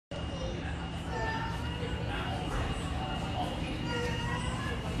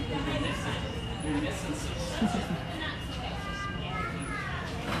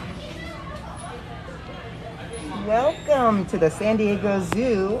Welcome to the San Diego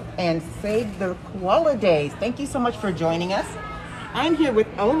Zoo and Save the Koala Days. Thank you so much for joining us. I'm here with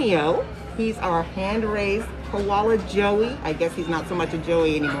Omeo. He's our hand-raised koala Joey. I guess he's not so much a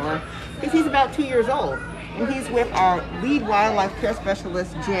Joey anymore because he's about 2 years old. And he's with our lead wildlife care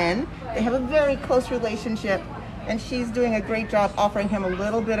specialist, Jen. They have a very close relationship, and she's doing a great job offering him a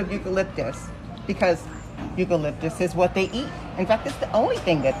little bit of eucalyptus because eucalyptus is what they eat. In fact, it's the only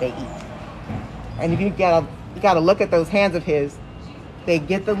thing that they eat. And if you gotta look at those hands of his. They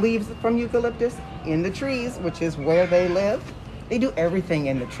get the leaves from eucalyptus in the trees, which is where they live. They do everything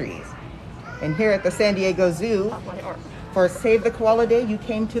in the trees. And here at the San Diego Zoo, for Save the Koala Day, you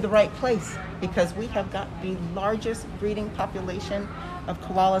came to the right place because we have got the largest breeding population of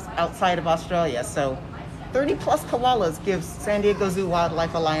koalas outside of Australia. So 30 plus koalas gives San Diego Zoo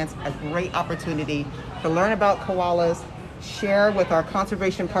Wildlife Alliance a great opportunity to learn about koalas, share with our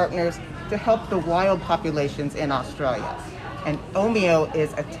conservation partners to help the wild populations in Australia. And Omeo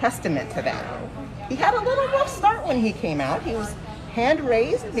is a testament to that. He had a little rough start when he came out. He was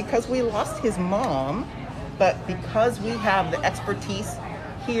hand-raised because we lost his mom, but because we have the expertise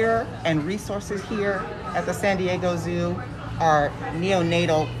here and resources here at the San Diego Zoo, our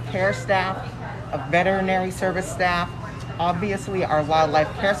neonatal care staff, a veterinary service staff, obviously our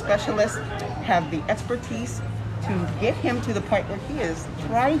wildlife care specialists have the expertise to get him to the point where he is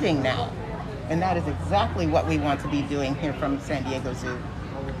thriving now. And that is exactly what we want to be doing here from San Diego Zoo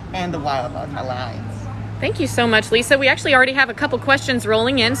and the Wildlife Alliance. Thank you so much, Lisa. We actually already have a couple questions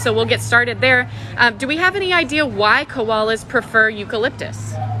rolling in, so we'll get started there. Do we have any idea why koalas prefer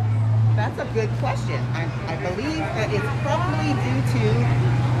eucalyptus? That's a good question. I believe that it's probably due to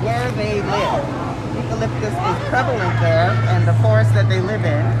where they live. Eucalyptus is prevalent there, and the forest that they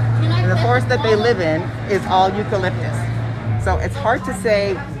live in, is all eucalyptus. So it's hard to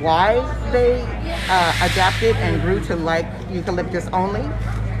say why they adapted and grew to like eucalyptus only,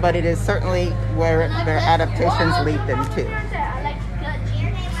 but it is certainly where their adaptations lead them to.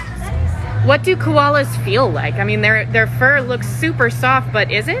 What do koalas feel like? I mean, their fur looks super soft, but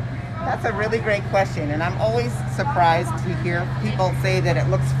is it? That's a really great question, and I'm always surprised to hear people say that it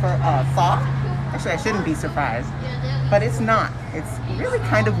looks soft. Actually, I shouldn't be surprised, but it's not. It's really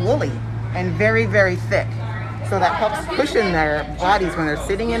kind of woolly and very, very thick. So that helps cushion their bodies when they're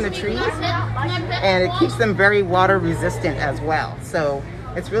sitting in the trees, and it keeps them very water resistant as well. So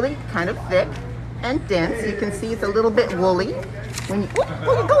it's really kind of thick and dense. You can see it's a little bit woolly. Where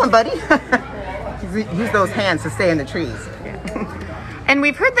you going, buddy? Use those hands to stay in the trees. And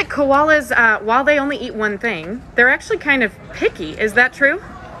we've heard that koalas, while they only eat one thing, they're actually kind of picky. Is that true?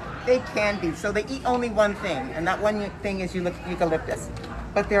 They can be. So they eat only one thing, and that one thing is eucalyptus.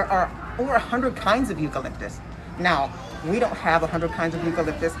 But there are over 100 kinds of eucalyptus. Now, we don't have 100 kinds of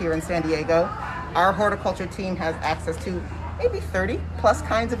eucalyptus here in San Diego. Our horticulture team has access to maybe 30 plus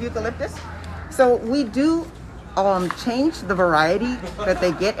kinds of eucalyptus. So we do change the variety that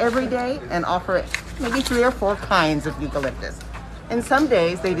they get every day and offer maybe 3 or 4 kinds of eucalyptus. And some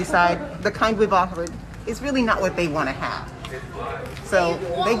days they decide the kind we've offered is really not what they want to have. So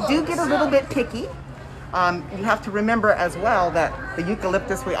they do get a little bit picky. You have to remember as well that the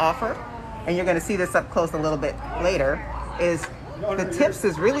eucalyptus we offer, and you're going to see this up close a little bit later, is the tips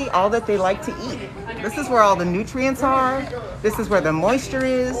is really all that they like to eat. This is where all the nutrients are. This is where the moisture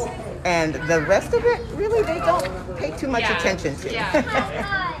is. And the rest of it, really, they don't pay too much attention to.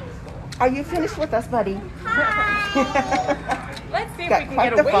 Are you finished with us, buddy? Let's see if we can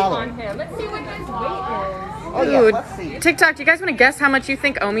get a weight on him. Let's see what his weight is. Oh, yeah, let's see. TikTok, do you guys want to guess how much you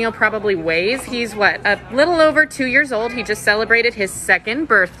think Omeo probably weighs? He's what, a little over 2 years old. He just celebrated his 2nd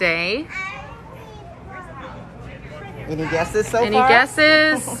birthday. Any guesses so far? Any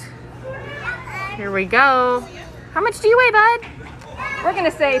guesses? Here we go. How much do you weigh, bud? We're going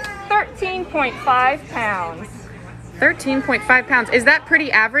to say 13.5 pounds. 13.5 pounds. Is that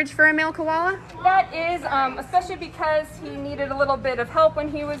pretty average for a male koala? That is, especially because he needed a little bit of help when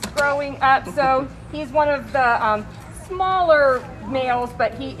he was growing up. So he's one of the smaller males,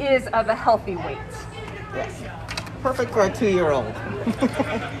 but he is of a healthy weight. Yes. Perfect for a 2-year-old.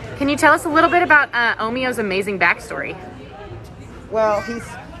 Can you tell us a little bit about Omeo's amazing backstory? Well,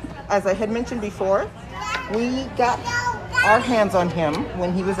 as I had mentioned before, we got our hands on him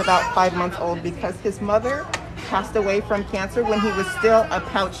when he was about 5 months old because his mother passed away from cancer when he was still a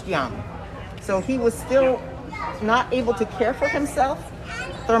pouched young. So he was still not able to care for himself,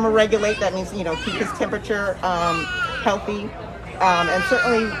 thermoregulate, that means, keep his temperature healthy, and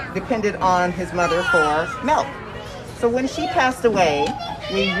certainly depended on his mother for milk. So when she passed away,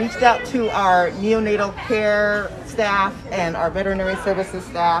 we reached out to our neonatal care staff and our veterinary services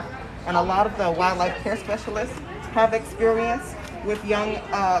staff and a lot of the wildlife care specialists have experience with young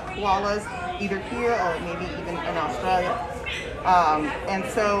koalas, either here or maybe even in Australia. And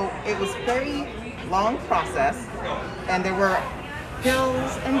so it was very long process, and there were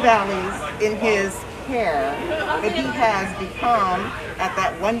hills and valleys in his care, but he has become, at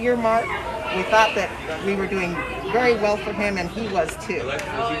that 1 year mark, we thought that we were doing very well for him, and he was too.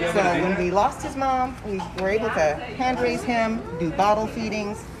 So when we lost his mom, we were able to hand raise him, do bottle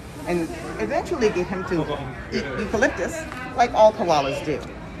feedings, and eventually get him to eat eucalyptus like all koalas do.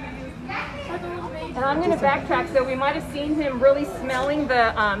 And I'm going to backtrack. So we might have seen him really smelling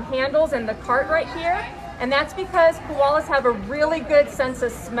the handles and the cart right here. And that's because koalas have a really good sense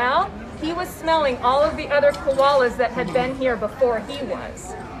of smell. He was smelling all of the other koalas that had been here before he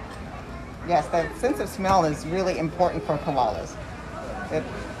was. Yes, the sense of smell is really important for koalas.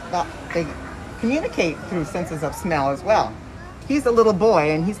 They communicate through senses of smell as well. He's a little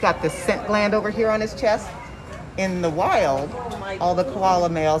boy, and he's got this scent gland over here on his chest. In the wild, all the koala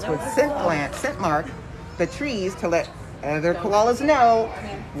males would scent mark the trees to let other koalas know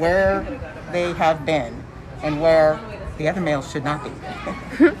where they have been and where the other males should not be.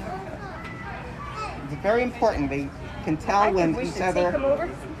 It's very important. They can tell when each other. Take him over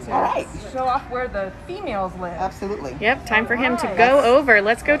to all right. show off where the females live. Absolutely. Yep, time for him to go over.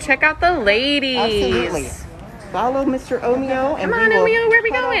 Let's go check out the ladies. Absolutely. Follow Mr. Omeo, and Come on, we will Omeo, where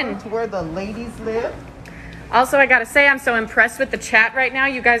we head going? over to where the ladies live. Also, I gotta say, I'm so impressed with the chat right now.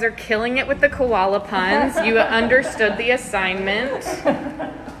 You guys are killing it with the koala puns. You understood the assignment.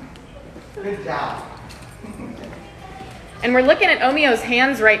 Good job. And we're looking at Omeo's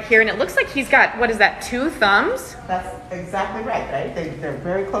hands right here, and it looks like he's got, what is that, 2 thumbs? That's exactly right? They're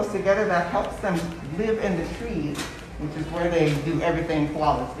very close together. That helps them live in the trees, which is where they do everything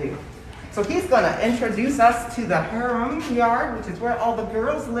koalas do. So he's going to introduce us to the harem yard, which is where all the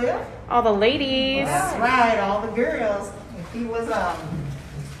girls live. All the ladies. That's right, all the girls. If he was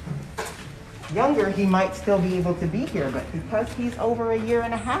younger, he might still be able to be here, but because he's over 1.5 years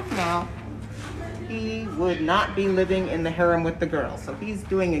now, he would not be living in the harem with the girls. So he's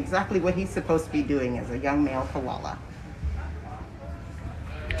doing exactly what he's supposed to be doing as a young male koala.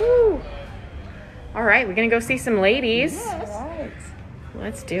 Woo. All right, we're gonna go see some ladies. Yes. Right.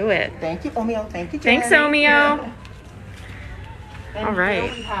 Let's do it. Thank you, Omeo. Thank you, Jenny. Thanks, Omeo. And All right.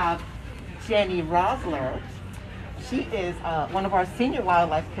 here we have Jenny Rosler. She is one of our senior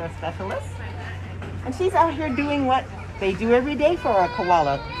wildlife care specialists. And she's out here doing what they do every day for our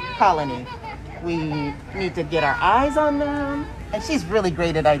koala colony. We need to get our eyes on them. And she's really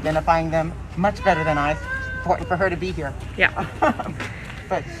great at identifying them, much better than I. It's important for her to be here. Yeah.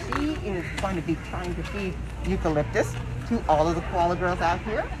 But she is going to be trying to feed eucalyptus to all of the koala girls out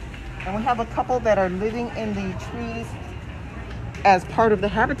here. And we have a couple that are living in the trees as part of the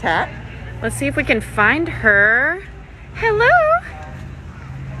habitat. Let's see if we can find her. Hello.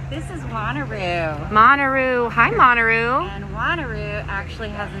 This is Wanaroo. Monaroo. Hi, Monaroo. And Wanaroo actually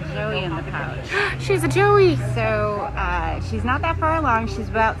has a joey in the pouch. She's a joey. So she's not that far along. She's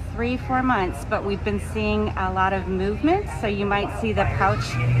about 3-4 months, but we've been seeing a lot of movement. So you might see the pouch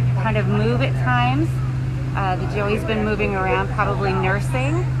kind of move at times. The joey's been moving around, probably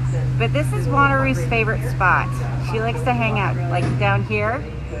nursing. But this is Wanaroo's favorite spot. She likes to hang out like down here.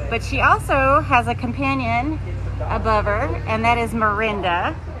 But she also has a companion above her, and that is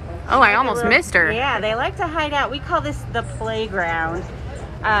Mirinda. Oh, I almost missed her. Yeah, they like to hide out. We call this the playground.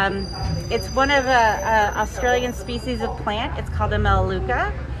 It's one of Australian species of plant. It's called a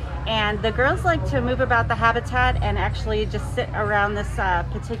melaleuca. And the girls like to move about the habitat and actually just sit around this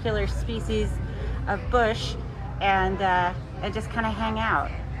particular species of bush and just kind of hang out.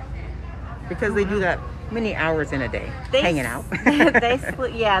 Because they do that many hours in a day, hanging out. they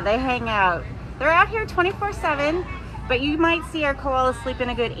hang out. They're out here 24/7, but you might see our koalas sleep in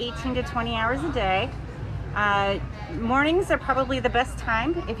a good 18 to 20 hours a day. Mornings are probably the best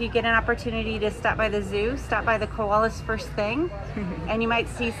time. If you get an opportunity to stop by the zoo, stop by the koalas first thing, and you might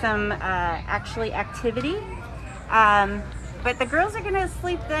see some actually activity. But the girls are gonna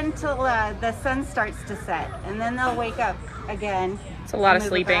sleep then till the sun starts to set, and then they'll wake up again. It's a lot of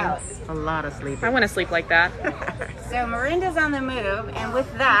and move sleeping. about. A lot of sleeping. I want to sleep like that. So Mirinda's on the move, and with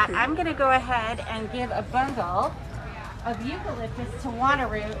that, I'm gonna go ahead and give a bundle of eucalyptus to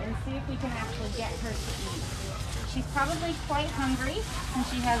Wanaroo and see if we can actually get her to eat. She's probably quite hungry since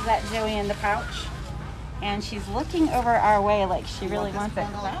she has that joey in the pouch. And she's looking over our way like she really wants it.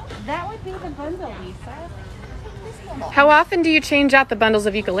 That would be the bundle, Lisa. How often do you change out the bundles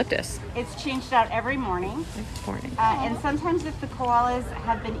of eucalyptus? It's changed out every morning. Morning. And sometimes if the koalas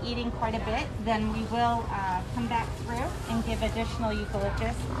have been eating quite a bit, then we will come back through and give additional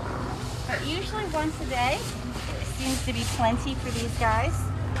eucalyptus. But usually once a day. seems to be plenty for these guys.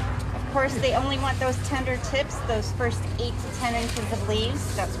 Of course, they only want those tender tips, those first 8 to 10 inches of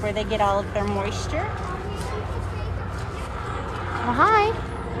leaves. That's where they get all of their moisture. Well, hi.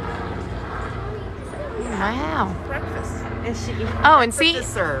 Wow. Breakfast. Is she- Oh, and see, Is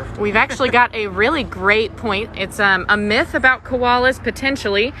served. we've actually got a really great point. It's a myth about koalas,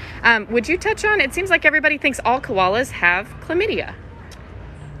 potentially. Would you touch on, it seems like everybody thinks all koalas have chlamydia.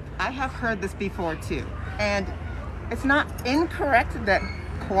 I have heard this before too, and it's not incorrect that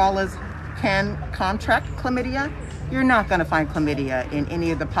koalas can contract chlamydia. You're not going to find chlamydia in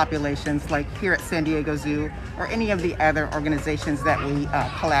any of the populations like here at San Diego Zoo or any of the other organizations that we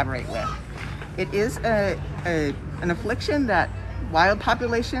collaborate with. It is an affliction that wild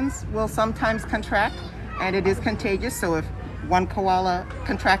populations will sometimes contract, and it is contagious. So if one koala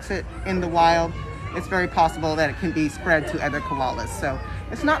contracts it in the wild, it's very possible that it can be spread to other koalas. So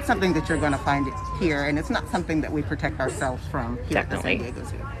it's not something that you're going to find here, and it's not something that we protect ourselves from here at the San Diego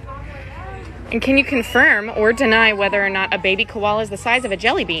Zoo. And can you confirm or deny whether or not a baby koala is the size of a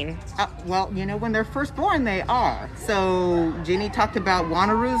jelly bean? Well, you know, when they're first born, they are. So Ginny talked about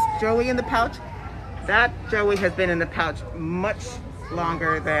Wanneroo's Joey in the pouch. That Joey has been in the pouch much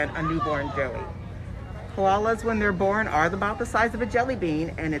longer than a newborn Joey. Koalas, when they're born, are about the size of a jelly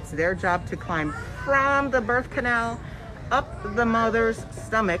bean, and it's their job to climb from the birth canal up the mother's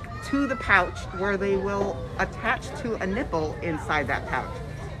stomach to the pouch, where they will attach to a nipple inside that pouch.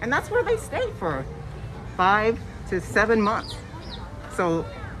 And that's where they stay for 5 to 7 months. So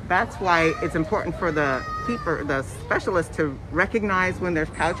that's why it's important for the keeper, the specialist, to recognize when there's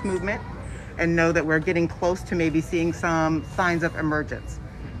pouch movement and know that we're getting close to maybe seeing some signs of emergence.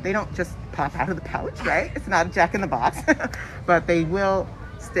 They don't just pop out of the pouch, right? It's not a jack in the box, but they will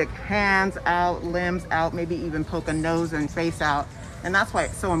stick hands out, limbs out, maybe even poke a nose and face out. And that's why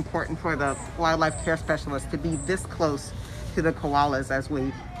it's so important for the wildlife care specialist to be this close to the koalas as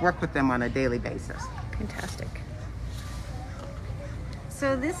we work with them on a daily basis. Fantastic.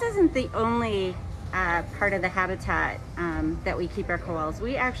 So this isn't the only part of the habitat that we keep our koalas.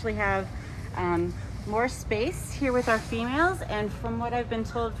 We actually have more space here with our females, and from what I've been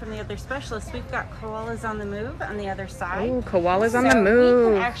told from the other specialists, we've got koalas on the move on the other side. Oh, koalas on So the we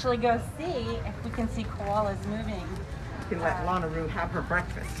move. can actually go see if we can see koalas moving. You can let Wanneroo have her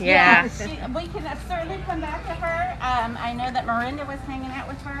breakfast. Yeah. We can certainly come back to her. I know that Miranda was hanging out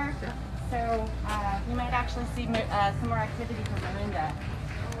with her, so we might actually see some more activity from Miranda.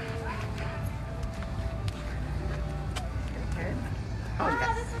 Oh,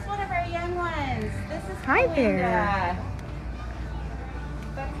 yes. This is one of our young ones. This is Hi Belinda. there.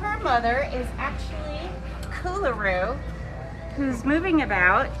 But her mother is actually Koala, who's moving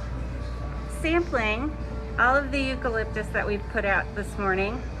about, sampling all of the eucalyptus that we've put out this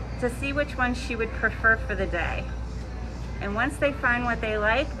morning to see which one she would prefer for the day. And once they find what they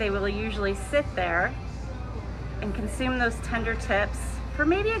like, they will usually sit there and consume those tender tips for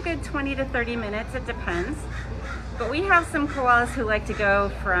maybe a good 20 to 30 minutes, it depends. But we have some koalas who like to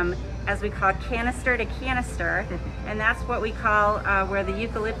go from, as we call, canister to canister, and that's what we call where the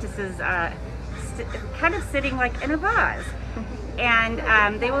eucalyptus is kind of sitting like in a vase.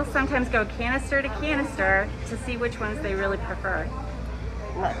 And they will sometimes go canister to canister to see which ones they really prefer.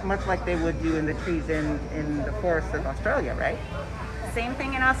 Much like they would do in the trees in the forests of Australia, right? Same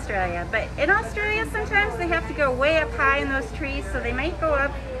thing in Australia. But in Australia, sometimes they have to go way up high in those trees, so they might go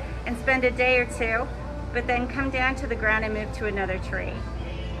up and spend a day or two, but then come down to the ground and move to another tree.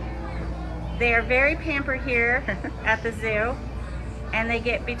 They are very pampered here at the zoo, and they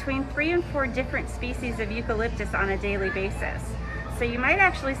get between 3 and 4 different species of eucalyptus on a daily basis. So you might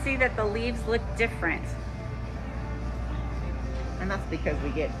actually see that the leaves look different. And that's because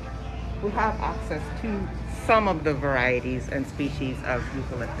we have access to some of the varieties and species of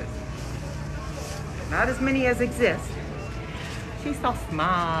eucalyptus. Not as many as exist. She's so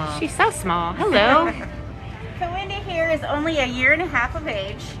small. She's so small. Hello. Belinda here is only 1.5 years of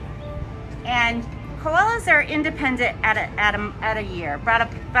age, and koalas are independent at a year,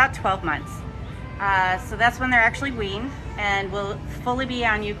 about 12 months. So that's when they're actually weaned and will fully be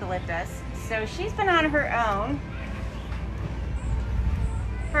on eucalyptus. So she's been on her own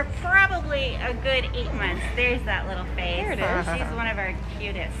for probably a good 8 months. There's that little face. There it is. She's one of our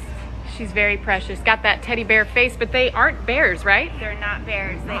cutest. She's very precious. Got that teddy bear face, but they aren't bears, right? They're not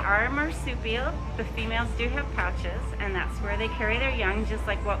bears. They are marsupial. The females do have pouches, and that's where they carry their young, just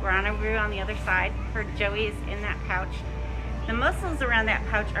like what Wanneroo on the other side. Her Joey is in that pouch. The muscles around that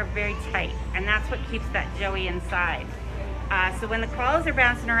pouch are very tight, and that's what keeps that Joey inside. So when the koalas are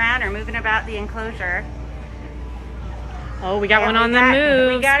bouncing around or moving about the enclosure, Oh, we got And one on the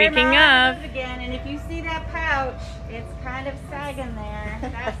move. We got him Speaking on of. the move again, and if you see that pouch, it's kind of sagging there.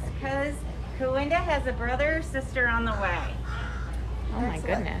 That's because Kawinda has a brother or sister on the way. Oh my Excellent.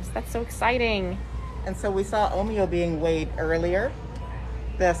 goodness, that's so exciting. And so we saw Omeo being weighed earlier.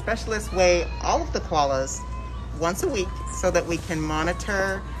 The specialists weigh all of the koalas once a week so that we can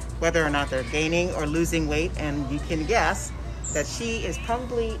monitor whether or not they're gaining or losing weight. And you can guess that she is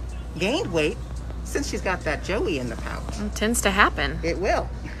probably gained weight since she's got that Joey in the pouch. It tends to happen. It will.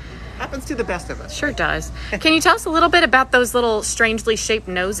 Happens to the best of us. Sure does. Can you tell us a little bit about those little strangely shaped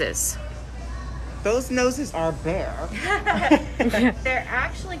noses? Those noses are bare. They're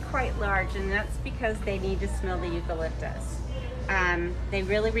actually quite large, and that's because they need to smell the eucalyptus. They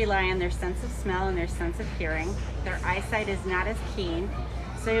really rely on their sense of smell and their sense of hearing. Their eyesight is not as keen.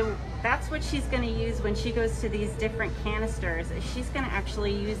 So that's what she's going to use when she goes to these different canisters. She's going to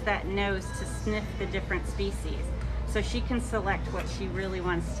actually use that nose to sniff the different species, so she can select what she really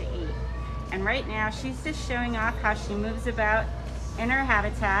wants to eat. And right now she's just showing off how she moves about in her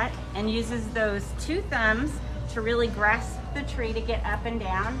habitat and uses those two thumbs to really grasp the tree to get up and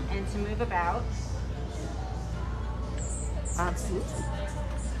down and to move about. Absolutely.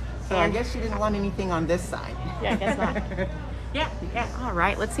 So I guess she didn't want anything on this side. Yeah, I guess not. Yeah. All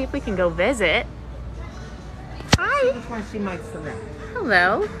right, let's see if we can go visit. See Hi. which one she might select.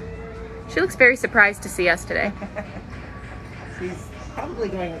 Hello. She looks very surprised to see us today. She's probably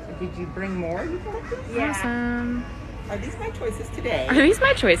going, did you bring more eucalyptus? Yeah. Awesome. Are these my choices today? Are these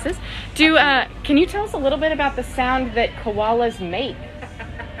my choices? Can you tell us a little bit about the sound that koalas make?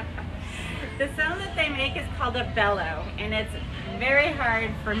 The sound that they make is called a bellow, and it's very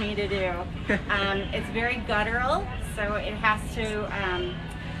hard for me to do. It's very guttural, so it has to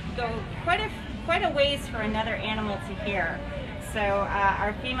go quite a ways for another animal to hear. So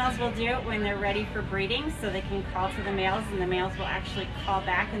our females will do it when they're ready for breeding, so they can call to the males, and the males will actually call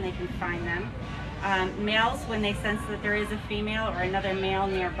back and they can find them. Males, when they sense that there is a female or another male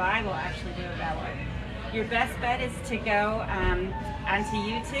nearby, will actually do a bellow. Your best bet is to go onto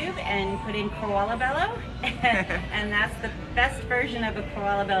YouTube and put in koala bellow, and that's the best version of a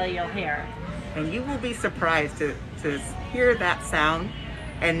koala bellow you'll hear. And you will be surprised to hear that sound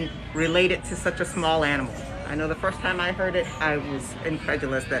and relate it to such a small animal. I know the first time I heard it, I was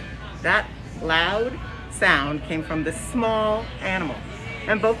incredulous that loud sound came from this small animal.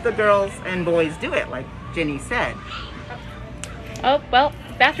 And both the girls and boys do it, like Jenny said. Oh, well,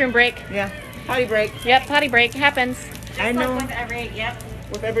 bathroom break. Yeah, potty break. Yep, potty break happens. I know. Like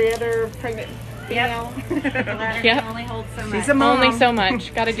With every other pregnant female. Bladder Yep. can only hold so much. She's a mom. Only so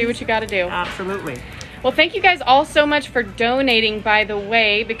much. Got to do what you got to do. Absolutely. Well, thank you guys all so much for donating, by the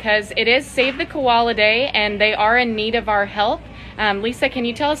way, because it is Save the Koala Day and they are in need of our help. Lisa, can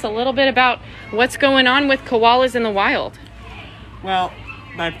you tell us a little bit about what's going on with koalas in the wild? Well,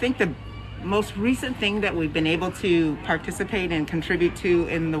 I think the most recent thing that we've been able to participate and contribute to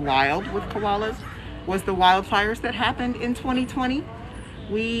in the wild with koalas was the wildfires that happened in 2020.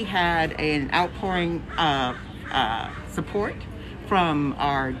 We had an outpouring of support from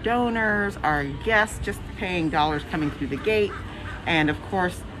our donors, our guests just paying dollars coming through the gate, and of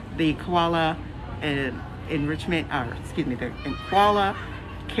course the koala enrichment, the koala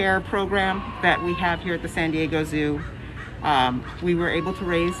care program that we have here at the San Diego Zoo. We were able to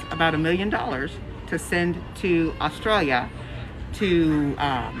raise about $1 million to send to Australia to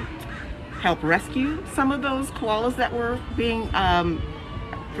help rescue some of those koalas that were being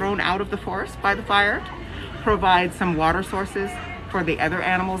thrown out of the forest by the fire, provide some water sources for the other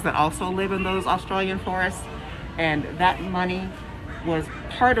animals that also live in those Australian forests, and that money was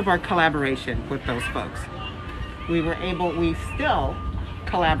part of our collaboration with those folks. We still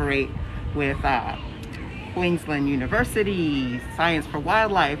collaborate with Queensland University, Science for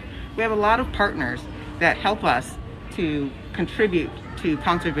Wildlife. We have a lot of partners that help us to contribute to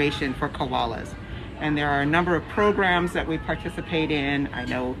conservation for koalas. And there are a number of programs that we participate in. I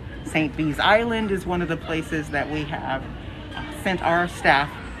know St. Bees Island is one of the places that we have sent our staff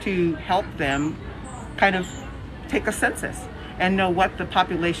to help them kind of take a census and know what the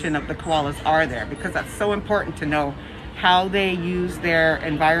population of the koalas are there, because that's so important to know how they use their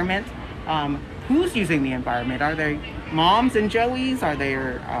environment. Who's using the environment? Are they moms and joeys? Are they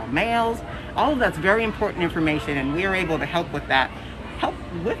males? All of that's very important information, and we are able to help with that. Help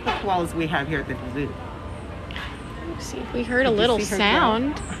with the koalas we have here at the zoo. Let's see if we heard a Did you little see her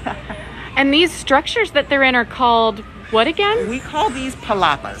sound. And these structures that they're in are called what again? We call these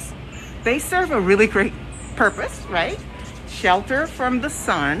palapas. They serve a really great purpose, right? Shelter from the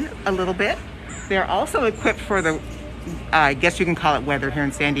sun a little bit. They're also equipped for the, I guess you can call it weather here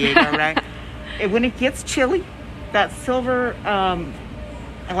in San Diego, right? When it gets chilly, that silver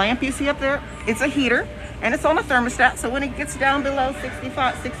lamp you see up there, it's a heater and it's on a thermostat. So when it gets down below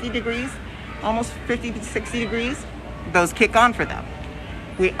 60 degrees, almost 50 to 60 degrees, those kick on for them.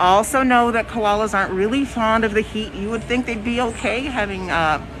 We also know that koalas aren't really fond of the heat. You would think they'd be okay having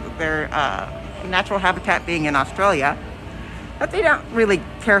their natural habitat being in Australia, but they don't really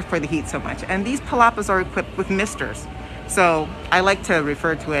care for the heat so much. And these palapas are equipped with misters. So I like to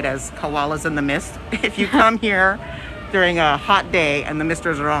refer to it as koalas in the mist. If you come here during a hot day and the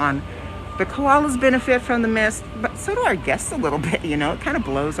misters are on, the koalas benefit from the mist, but so do our guests a little bit, you know. It kind of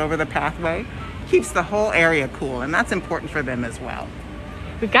blows over the pathway, keeps the whole area cool, and that's important for them as well.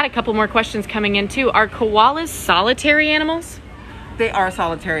 We've got a couple more questions coming in too. Are koalas solitary animals? They are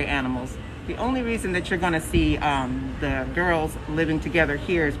solitary animals. The only reason that you're going to see the girls living together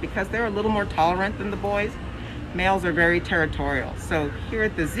here is because they're a little more tolerant than the boys. Males are very territorial. So here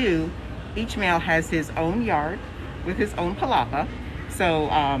at the zoo, each male has his own yard with his own palapa. So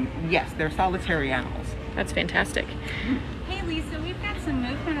yes, they're solitary animals. That's fantastic. Hey Lisa, we've got some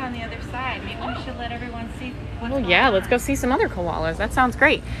movement on the other side. Maybe we should let everyone see what's going Yeah, on. let's go see some other koalas. That sounds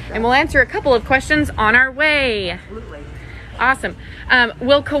great. And we'll answer a couple of questions on our way. Absolutely. Awesome.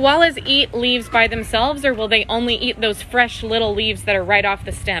 Will koalas eat leaves by themselves, or will they only eat those fresh little leaves that are right off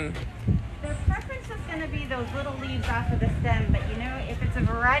the stem? Their preference is going to be those little leaves off of the stem, but you know, if it's a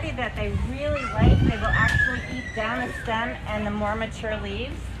variety that they really like, they will actually eat down the stem and the more mature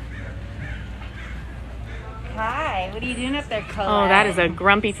leaves. Hi, what are you doing up there, Koala? Oh, that is a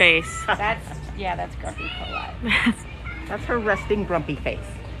grumpy face. That's grumpy Koala. That's her resting grumpy face.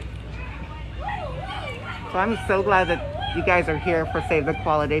 So I'm so glad that you guys are here for Save the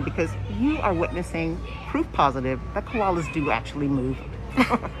Koala Day, because you are witnessing proof positive that koalas do actually move.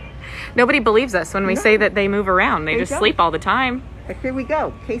 Nobody believes us when we say that they move around. They just don't. sleep all the time. But here we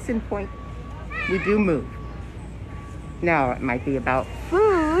go. Case in point, we do move. Now, it might be about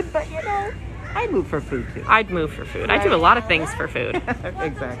food, but you know, I move for food too. I'd move for food. I do a lot of things for food.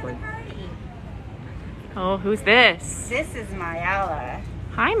 Exactly. Oh, who's this? This is Mayala.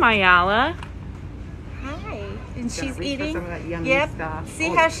 Hi, Mayala. Hi. And Gotta she's reach for eating. some of that yummy Yep. stuff. See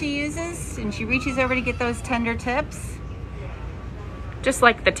Oh, how she uses? And she reaches over to get those tender tips. Just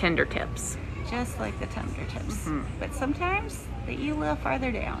like the tender tips. Just like the tender tips. But sometimes they eat a little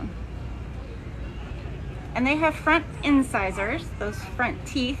farther down. And they have front incisors, those front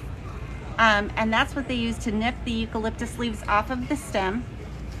teeth. And that's what they use to nip the eucalyptus leaves off of the stem.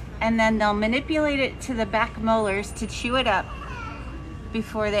 And then they'll manipulate it to the back molars to chew it up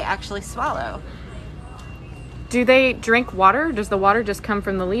before they actually swallow. Do they drink water? Or does the water just come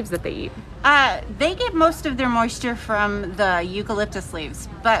from the leaves that they eat? They get most of their moisture from the eucalyptus leaves,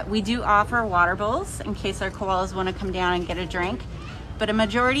 but we do offer water bowls in case our koalas want to come down and get a drink. But a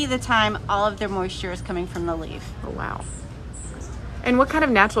majority of the time, all of their moisture is coming from the leaf. Oh, wow. And what kind of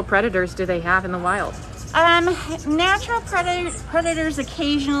natural predators do they have in the wild? Natural predators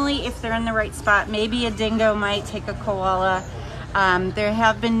occasionally, if they're in the right spot. Maybe a dingo might take a koala. There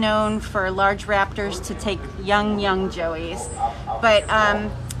have been known for large raptors to take young joeys. But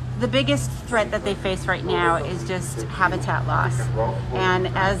the biggest threat that they face right now is just habitat loss. And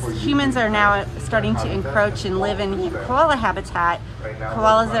as humans are now starting to encroach and live in koala habitat,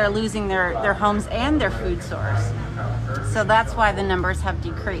 koalas are losing their homes and their food source. So that's why the numbers have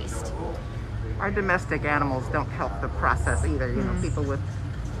decreased. Our domestic animals don't help the process either. You know,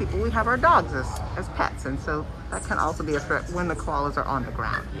 we have our dogs as pets, and so that can also be a threat when the koalas are on the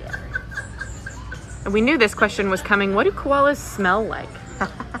ground. And we knew this question was coming. What do koalas smell like?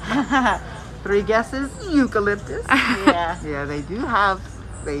 3 guesses: eucalyptus. Yeah. Yeah,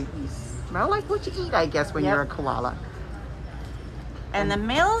 they smell like what you eat, I guess, when you're a koala. And the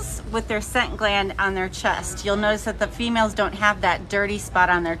males with their scent gland on their chest, you'll notice that the females don't have that dirty spot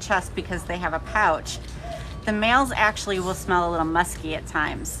on their chest because they have a pouch. The males actually will smell a little musky at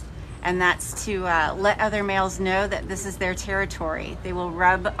times. And that's to let other males know that this is their territory. They will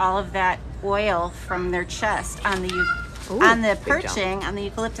rub all of that oil from their chest on the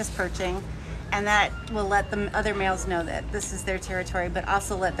eucalyptus perching, and that will let the other males know that this is their territory, but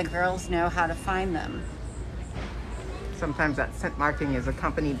also let the girls know how to find them. Sometimes that scent marking is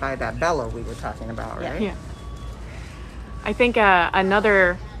accompanied by that bellow we were talking about, right? Yeah. I think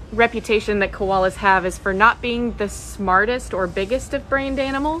another reputation that koalas have is for not being the smartest or biggest of brained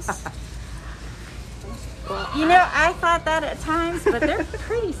animals. You know, I thought that at times, but they're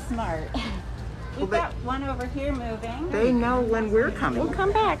pretty smart. We've got one over here moving. They know when we're coming. We'll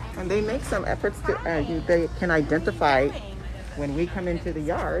come back. And they make some efforts to, they can identify when we come into the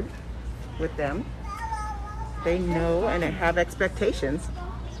yard with them. They know and have expectations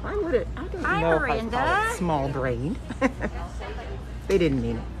Why would it? I don't Hi, know if I Miranda. call it small brain. They didn't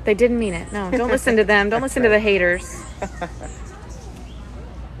mean it. They didn't mean it. No, don't listen to them. Don't listen to the haters.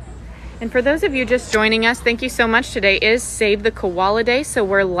 And for those of you just joining us, thank you so much. Today is Save the Koala Day, so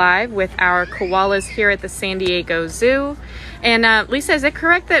we're live with our koalas here at the San Diego Zoo. And Lisa, is it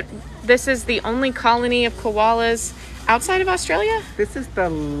correct that this is the only colony of koalas outside of Australia? This is the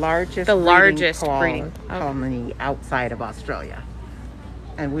largest breeding colony outside of Australia.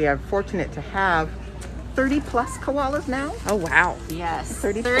 And we are fortunate to have 30 plus koalas now. Oh, wow. Yes,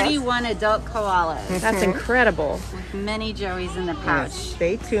 30 plus? 31 adult koalas That's incredible. with many joeys in the pouch. Yes,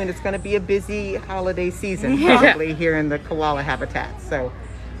 stay tuned. It's going to be a busy holiday season probably here in the koala habitat. So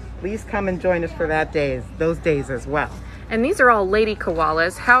please come and join us for those days as well. And these are all lady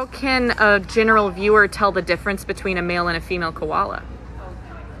koalas. How can a general viewer tell the difference between a male and a female koala?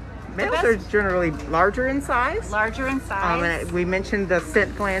 Males are generally larger in size. Larger in size. And we mentioned the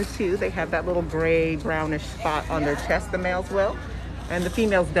scent glands too. They have that little gray brownish spot on their chest, the males will, and the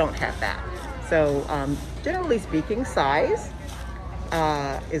females don't have that. So generally speaking, size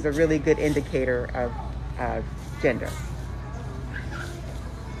is a really good indicator of gender.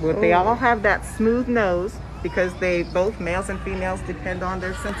 Well, they all have that smooth nose because both males and females depend on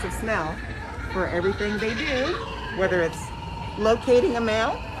their sense of smell for everything they do, whether it's locating a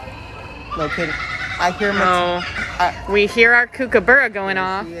male. I hear We hear our kookaburra going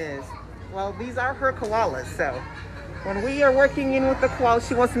off. She is. Well, these are her koalas, so when we are working in with the koala,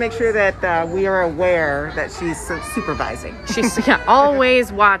 she wants to make sure that we are aware that she's supervising. She's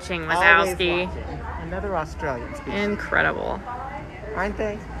always watching, Always Wazowski. watching. Another Australian species, Incredible. aren't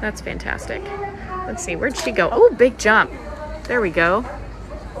they? That's fantastic. Let's see, where'd she go? Oh, big jump. There we go.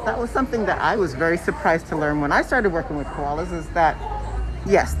 That was something that I was very surprised to learn when I started working with koalas, is that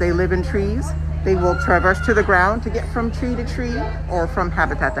yes, they live in trees. They will traverse to the ground to get from tree to tree or from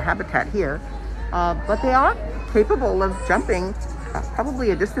habitat to habitat here. But they are capable of jumping probably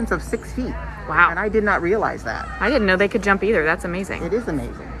a distance of 6 feet. Wow. And I did not realize that. I didn't know they could jump either. That's amazing. It is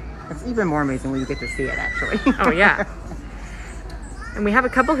amazing. It's even more amazing when you get to see it, actually. Oh, yeah. And we have a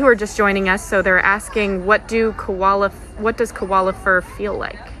couple who are just joining us, so they're asking, what does koala fur feel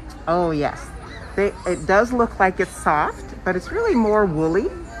like? Oh, yes. It does look like it's soft, but it's really more woolly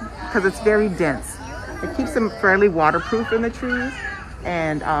because it's very dense. It keeps them fairly waterproof in the trees,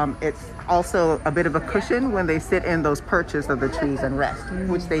 and it's also a bit of a cushion when they sit in those perches of the trees and rest,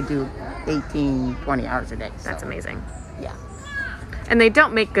 which they do 18, 20 hours a day. So, That's amazing. yeah. And they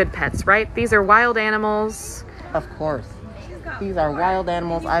don't make good pets, right? These are wild animals. Of course. These are wild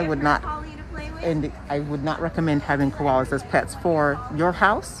animals. I would not recommend having koalas as pets for your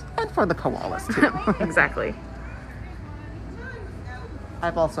house and for the koalas too. Exactly.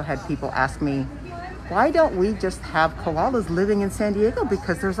 I've also had people ask me, why don't we just have koalas living in San Diego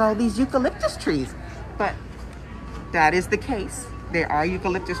because there's all these eucalyptus trees? But that is the case. There are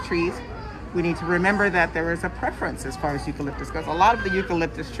eucalyptus trees. We need to remember that there is a preference as far as eucalyptus goes. A lot of the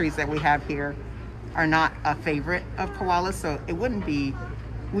eucalyptus trees that we have here are not a favorite of koalas, so we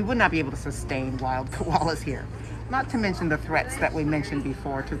would not be able to sustain wild koalas here. Not to mention the threats that we mentioned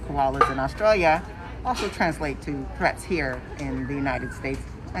before to koalas in Australia also translate to threats here in the United States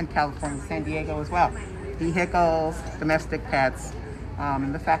and California, San Diego as well. Vehicles, domestic pets,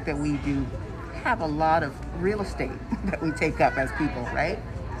 and the fact that we do have a lot of real estate that we take up as people, right?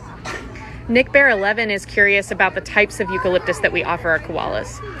 Nick Bear 11 is curious about the types of eucalyptus that we offer our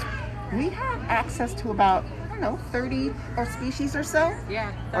koalas. We have access to about, 30 or species or so.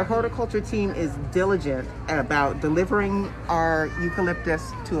 Yeah. Our horticulture team is diligent about delivering our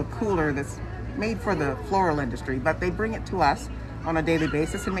eucalyptus to a cooler that's made for the floral industry, but they bring it to us on a daily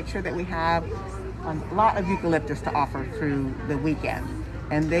basis and make sure that we have a lot of eucalyptus to offer through the weekend.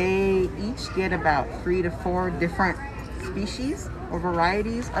 And they each get about 3 to 4 different species or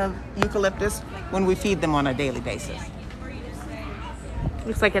varieties of eucalyptus when we feed them on a daily basis.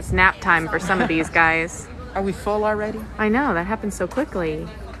 Looks like it's nap time for some of these guys. Are we full already? I know, that happened so quickly.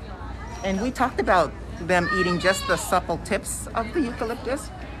 And we talked about them eating just the supple tips of the eucalyptus,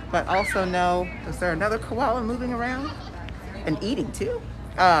 but also know, is there another koala moving around? And eating too.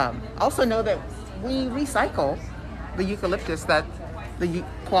 Also know that we recycle the eucalyptus that the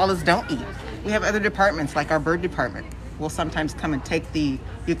koalas don't eat. We have other departments, like our bird department. We'll sometimes come and take the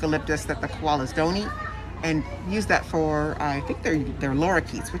eucalyptus that the koalas don't eat and use that for, I think they're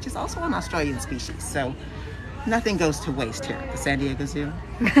lorikeets, which is also an Australian species. So nothing goes to waste here at the San Diego Zoo.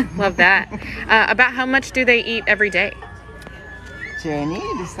 Love that. About how much do they eat every day? Jenny,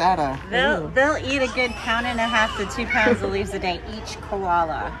 is that They'll eat a good 1.5 to 2 pounds of leaves a day, each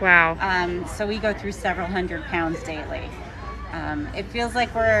koala. Wow. So we go through several hundred pounds daily. It feels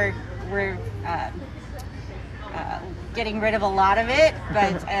like we're getting rid of a lot of it,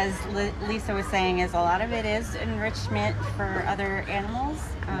 but as Lisa was saying, is a lot of it is enrichment for other animals,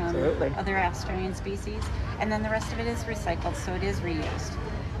 other Australian species, and then the rest of it is recycled, so it is reused.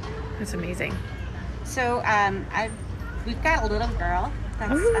 That's amazing. So we've got a little girl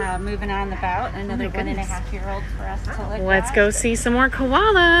that's moving on about, another 1.5-year-old for us to look Let's at. go see some more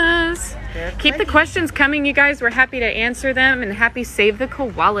koalas. Keep the questions coming, you guys. We're happy to answer them, and happy Save the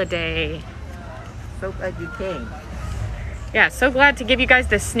Koala Day. So glad you came. Yeah, so glad to give you guys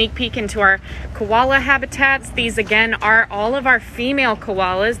this sneak peek into our koala habitats. These again are all of our female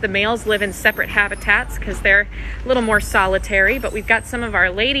koalas. The males live in separate habitats because they're a little more solitary, but we've got some of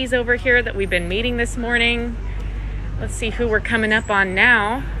our ladies over here that we've been meeting this morning. Let's see who we're coming up on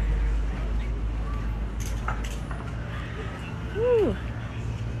now. Ooh.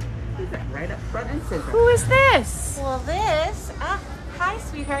 Who's that right up front and center? Who is this? Well, hi,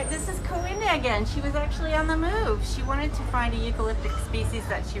 sweetheart. This is Koala again. She was actually on the move. She wanted to find a eucalyptic species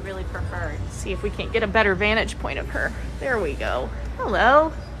that she really preferred. See if we can't get a better vantage point of her. There we go.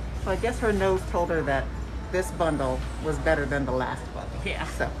 Hello. Well, I guess her nose told her that this bundle was better than the last one. Yeah.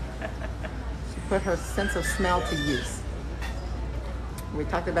 So she put her sense of smell to use. We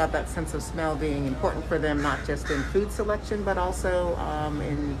talked about that sense of smell being important for them, not just in food selection, but also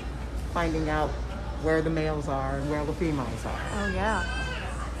in finding out where the males are and where the females are. Oh, yeah.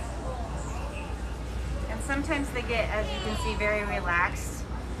 And sometimes they get, as you can see, very relaxed,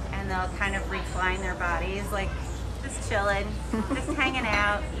 and they'll kind of recline their bodies, like just chilling, just hanging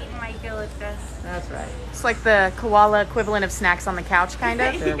out, eating my eucalyptus. That's right. It's like the koala equivalent of snacks on the couch, kind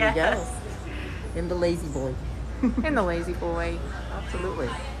of. There Yes. we go. In the lazy boy. And the lazy boy. Absolutely.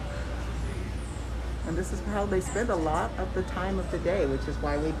 And this is how they spend a lot of the time of the day, which is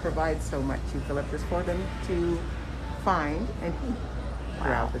why we provide so much eucalyptus for them to find and eat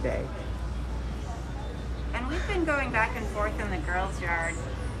throughout the day. And we've been going back and forth in the girls' yard,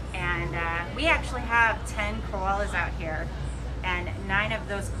 and we actually have 10 koalas out here, and 9 of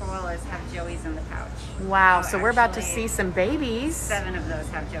those koalas have joeys in the pouch. Wow, so we're about to actually, see some babies. 7 of those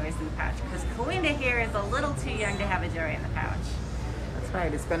have joeys in the pouch, because Koala here is a little too young to have a joey in the pouch. That's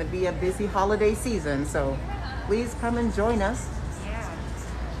right. It's going to be a busy holiday season, so please come and join us. Yeah.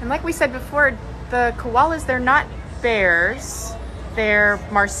 And like we said before, the koalas, they're not bears, they're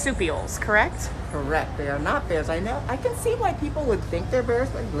marsupials, correct? Correct. They are not bears. I know. I can see why people would think they're bears,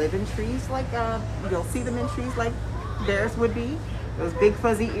 but live in trees like you'll see them in trees like bears would be. Those big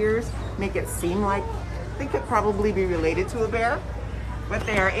fuzzy ears make it seem like they could probably be related to a bear, but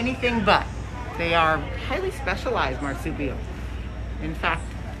they are anything but. They are highly specialized marsupial. In fact,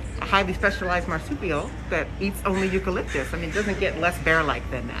 a highly specialized marsupial that eats only eucalyptus. I mean, it doesn't get less bear-like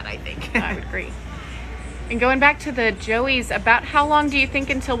than that, I think. I would agree. And going back to the joeys, about how long do you think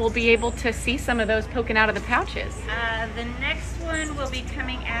until we'll be able to see some of those poking out of the pouches? The next one will be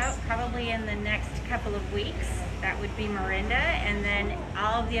coming out probably in the next couple of weeks. That would be Miranda, and then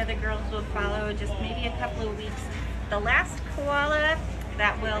all of the other girls will follow just maybe a couple of weeks. The last koala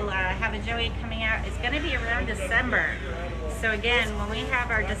that will have a joey coming out is going to be around December. So again, when we have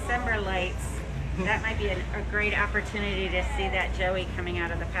our December lights, that might be a great opportunity to see that joey coming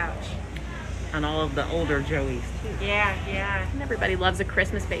out of the pouch. And all of the older joeys too. Yeah, yeah. And everybody loves a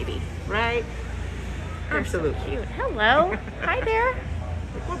Christmas baby. Right? They're so Absolutely. cute. Hello. Hi there.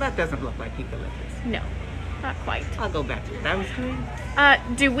 Well, that doesn't look like eucalyptus. No, not quite. I'll go back to what I was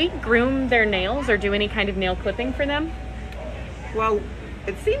doing. Do we groom their nails or do any kind of nail clipping for them? Well,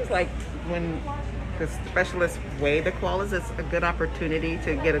 it seems like when the specialists weigh the koalas, it's a good opportunity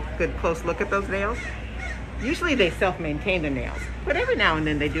to get a good close look at those nails. Usually they self-maintain the nails, but every now and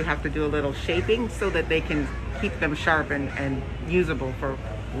then they do have to do a little shaping so that they can keep them sharp and usable for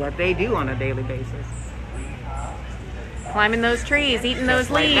what they do on a daily basis. Climbing those trees, eating those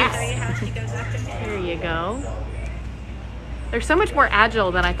like leaves. that. There you go. They're so much more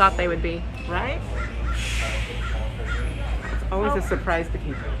agile than I thought they would be. Right? It's always a surprise to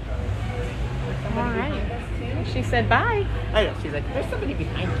people. All right. She said bye. I know, she's like, there's somebody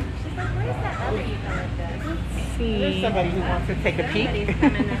behind you. She's like, where's that other eucalyptus? Let's There's see. somebody who wants to take a Somebody's peek.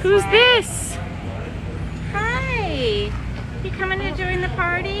 coming this Who's way. this? Hi. You coming to join the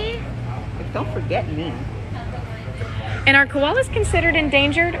party? But don't forget me. And are koalas considered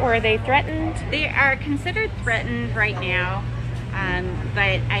endangered or are they threatened? They are considered threatened right now,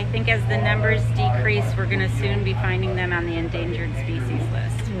 but I think as the numbers decrease, we're going to soon be finding them on the endangered species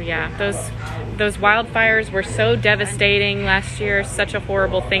list. Yeah, those wildfires were so devastating last year. Such a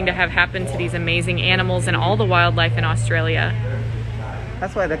horrible thing to have happen to these amazing animals and all the wildlife in Australia.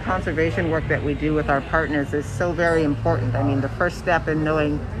 That's why the conservation work that we do with our partners is so very important. I mean, the first step in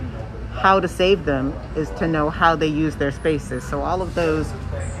knowing how to save them is to know how they use their spaces. So all of those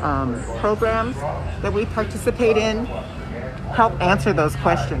programs that we participate in help answer those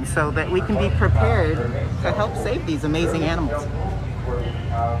questions so that we can be prepared to help save these amazing animals.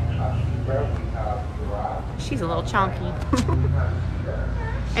 She's a little chonky.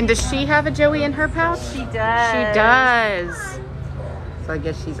 And does she have a Joey in her pouch? She does. She does. So I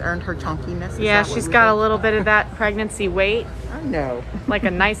guess she's earned her chonkiness. Yeah, she's got a little bit of that pregnancy weight, I know. like a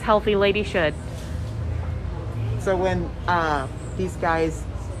nice healthy lady should. So when these guys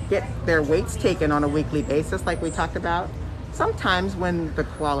get their weights taken on a weekly basis, like we talked about, sometimes when the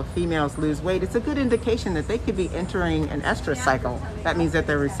koala females lose weight, it's a good indication that they could be entering an estrus cycle. That means that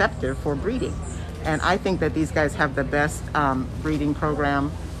they're receptive for breeding. And I think that these guys have the best breeding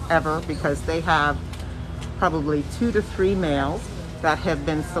program ever, because they have probably 2 to 3 males that have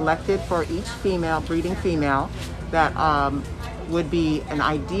been selected for each female, breeding female, that would be an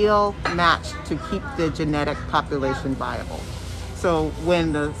ideal match to keep the genetic population viable. So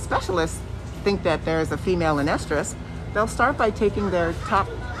when the specialists think that there's a female in estrus, they'll start by taking their top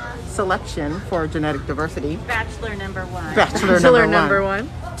selection for genetic diversity. Bachelor number one. Bachelor number one.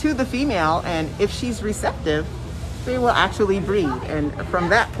 To the female, and if she's receptive, they will actually breed. And from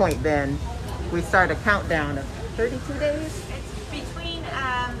that point then, we start a countdown of 32 days. It's between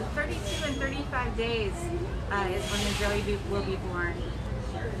 32 and 35 days is when the Joey will be born.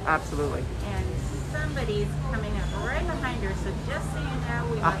 Absolutely. And somebody's coming up right behind her, so just so you know,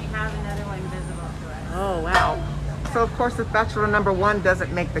 we might have another one visible to us. Oh, wow. So of course, if bachelor number one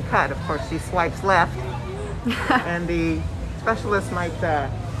doesn't make the cut, of course she swipes left, and the specialist might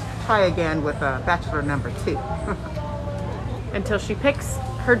try again with bachelor number 2. Until she picks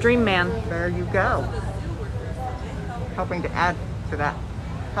her dream man. There you go. Helping to add to that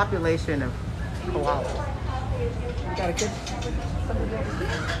population of koalas. You got a good.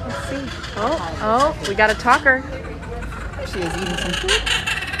 Let's see. Oh, we got a talker. She is eating some food.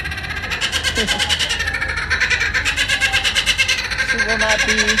 She will not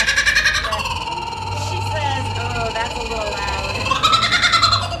be. She says, "Oh, that's a little loud."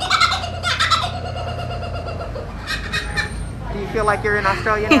 Do you feel like you're in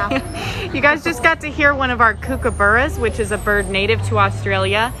Australia now? You guys just got to hear one of our kookaburras, which is a bird native to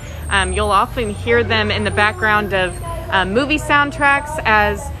Australia. You'll often hear them in the background of movie soundtracks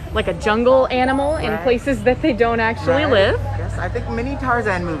as like a jungle animal in Right. places that they don't actually Right. live. Yes, I think mini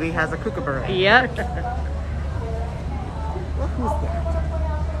Tarzan movie has a kookaburra. Yep. Well, who's that?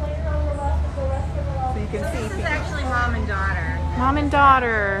 So you can see. This is actually mom and daughter. Mom and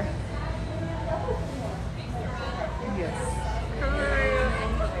daughter. Yes.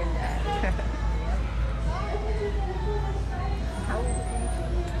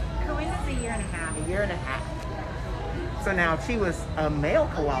 Corinne's a year and a half. A year and a half. So now, if she was a male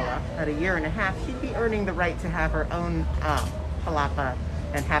koala at a year and a half, she'd be earning the right to have her own palapa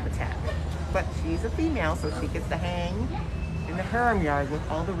and habitat. But she's a female, so she gets to hang in the harem yard with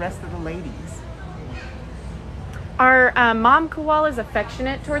all the rest of the ladies. Are mom koalas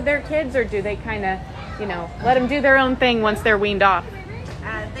affectionate toward their kids, or do they kind of, let them do their own thing once they're weaned off?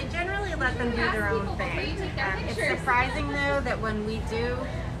 They generally let them do their own thing. It's surprising though that when we do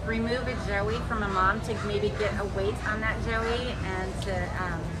remove a joey from a mom to maybe get a weight on that joey and to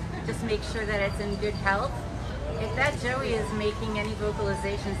just make sure that it's in good health, if that joey is making any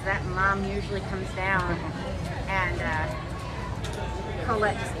vocalizations, that mom usually comes down and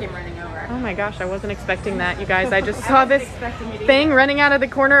Colette just came running over. Oh my gosh, I wasn't expecting that, you guys. I just saw this thing running out of the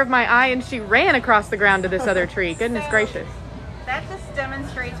corner of my eye, and she ran across the ground to this other tree. Goodness gracious. That just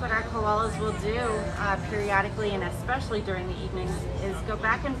demonstrates what our koalas will do periodically, and especially during the evenings, is go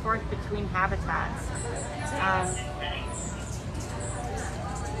back and forth between habitats.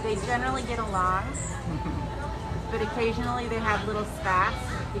 They generally get along, but occasionally they have little spats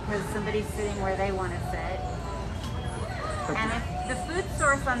because somebody's sitting where they want to sit. And if the food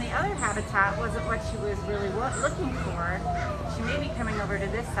source on the other habitat wasn't what she was really looking for, she may be coming over to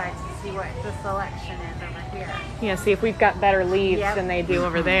this side to see what the selection is over here. Yeah, see if we've got better leaves Yep. than they do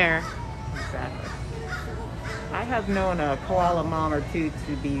over there. Exactly. I have known a koala mom or two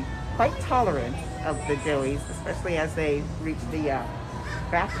to be quite tolerant of the joeys, especially as they reach the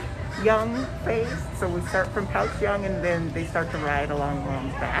back young phase. So we start from pouch young, and then they start to ride along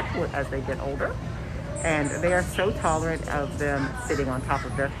mom's back as they get older. And they are so tolerant of them sitting on top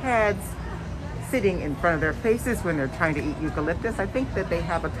of their heads, sitting in front of their faces when they're trying to eat eucalyptus. I think that they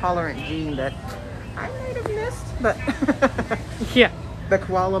have a tolerant gene that I might have missed, but Yeah. the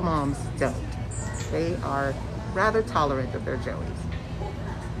koala moms don't. They are rather tolerant of their joeys.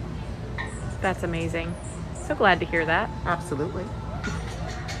 That's amazing. So glad to hear that. Absolutely.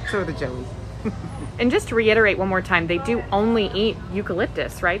 So are the joeys. And just to reiterate one more time, they do only eat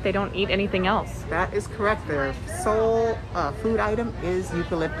eucalyptus, right? They don't eat anything else. That is correct. Their sole food item is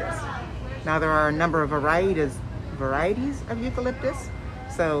eucalyptus. Now there are a number of varieties of eucalyptus,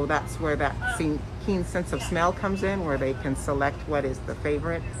 so that's where that keen sense of smell comes in, where they can select what is the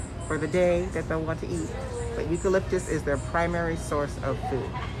favorite for the day that they'll want to eat. But eucalyptus is their primary source of food.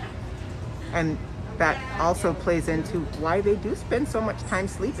 And that also plays into why they do spend so much time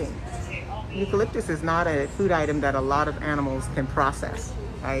sleeping. Eucalyptus is not a food item that a lot of animals can process,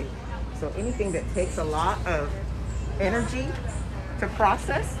 right? So anything that takes a lot of energy to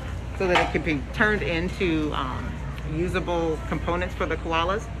process so that it can be turned into usable components for the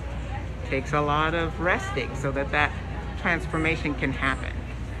koalas takes a lot of resting so that that transformation can happen.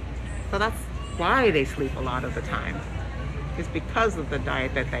 So that's why they sleep a lot of the time. It's because of the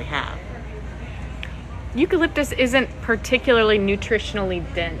diet that they have. Eucalyptus isn't particularly nutritionally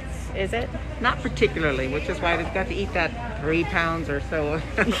dense, is it? Not particularly, which is why they've got to eat that 3 pounds or so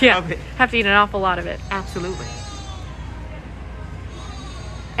Yeah, of it. have to eat an awful lot of it. Absolutely.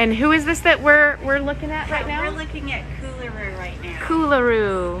 And who is this that we're looking at right now? We're looking at Koala right now.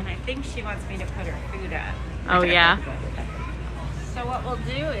 Koolaroo. And I think she wants me to put her food up. Oh yeah. So what we'll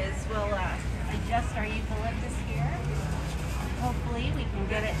do is we'll adjust our eucalyptus here. Hopefully we can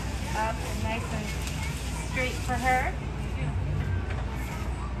get it up and nice and straight for her.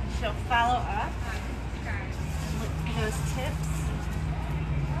 She'll follow up. Look for those tips.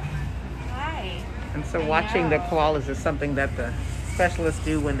 Hi. And so watching the koalas is something that the specialists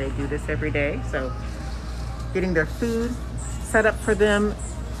do when they do this every day. So getting their food set up for them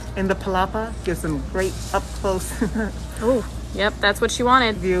in the palapa gives them great up close Oh, yep, that's what she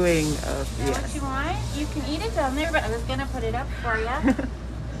wanted. viewing of, What you want? You can eat it down there, but I was gonna put it up for you.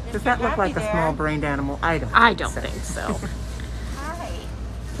 Does that look like a small brained animal? I don't think so. Hi.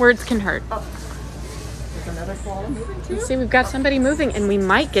 Words can hurt. There's another koala moving too. Let's see, we've got somebody moving, and we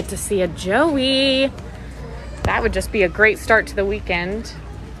might get to see a joey. That would just be a great start to the weekend.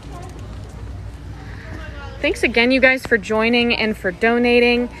 Thanks again, you guys, for joining and for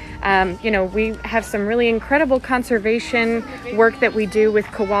donating. You know, we have some really incredible conservation work that we do with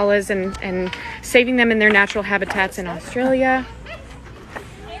koalas and saving them in their natural habitats in Australia.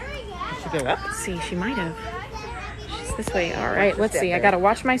 Should go up. Let's see, she might have. She's this way. All right, let's see. I gotta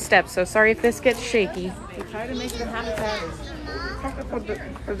watch my steps, so sorry if this gets shaky. We try to make the habitat as comfortable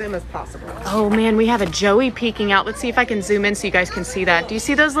for them as possible. Oh man, we have a joey peeking out. Let's see if I can zoom in so you guys can see that. Do you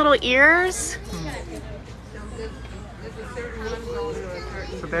see those little ears?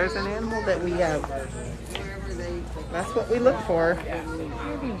 So there's an animal that we have. That's what we look for. There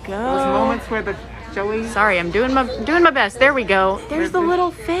we Those go. moments where the joey. Sorry, I'm doing my best. There we go. There's the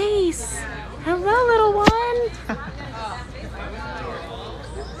little face. Hello, little one.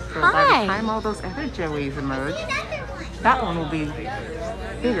 So by Hi. the time all those other joeys emerge, that one will be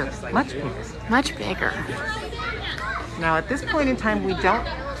bigger, much bigger. Much bigger. Now at this point in time, we don't,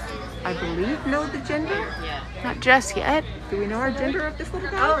 I believe, know the gender. Not just yet. Do we know our gender of this little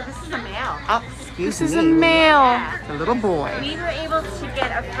guy? Oh, this is a male. Oh, excuse This is me. a male. It's a little boy. We were able to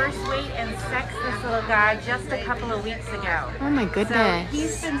get a first weight and sex this little guy just a couple of weeks ago. Oh my So goodness.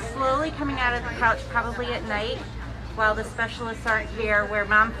 he's been slowly coming out of the pouch, probably at night, while the specialists aren't here, where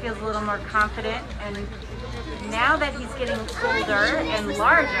mom feels a little more confident. And now that he's getting older and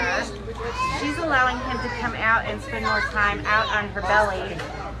larger, she's allowing him to come out and spend more time out on her belly.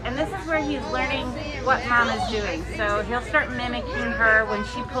 And this is where he's learning what mom is doing. So he'll start mimicking her. When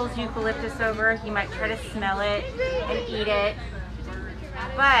she pulls eucalyptus over, he might try to smell it and eat it.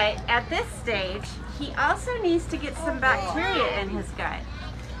 But at this stage, he also needs to get some bacteria in his gut.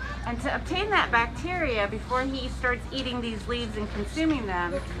 And to obtain that bacteria before he starts eating these leaves and consuming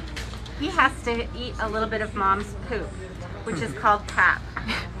them, he has to eat a little bit of mom's poop, which is called pap.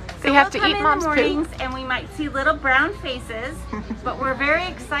 So you have to eat mom's in the poop. mornings and we might see little brown faces, but we're very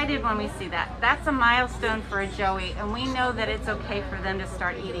excited when we see that. That's a milestone for a joey, and we know that it's okay for them to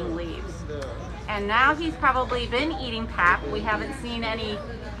start eating leaves. And now he's probably been eating pap. We haven't seen any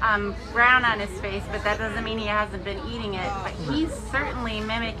brown on his face, but that doesn't mean he hasn't been eating it. But he's certainly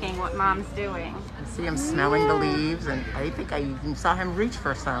mimicking what mom's doing. You see him smelling the leaves, and I think I even saw him reach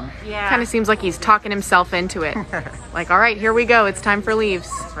for some. Yeah. Kind of seems like he's talking himself into it. Like, all right, here we go. It's time for leaves.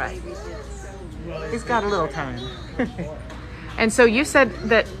 That's right. He's got a little time. And so you said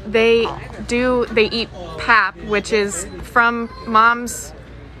that they eat pap, which is from mom's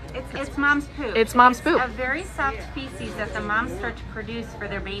It's mom's poop. It's mom's poop. A very soft feces that the moms start to produce for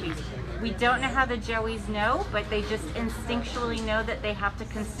their babies. We don't know how the joeys know, but they just instinctually know that they have to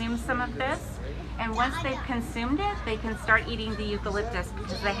consume some of this. And once they've consumed it, they can start eating the eucalyptus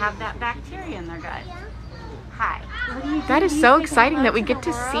because they have that bacteria in their gut. Hi. What do you That do? is Do you so say exciting that we hello get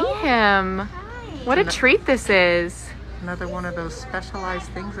to the see world? him. What a treat this is. Another one of those specialized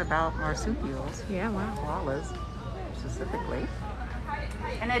things about marsupials, Yeah, wow. koalas specifically.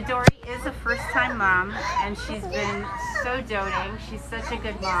 And Adori is a first-time mom, and she's been so doting. She's such a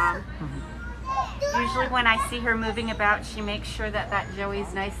good mom. Usually when I see her moving about, she makes sure that that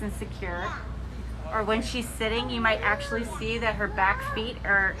joey's nice and secure. Or when she's sitting, you might actually see that her back feet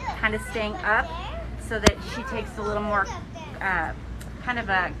are kind of staying up so that she takes a little more kind of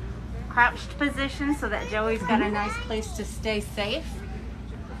a crouched position so that Joey's got a nice place to stay safe.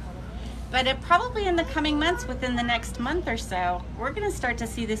 But probably in the coming months, within the next month or so, we're going to start to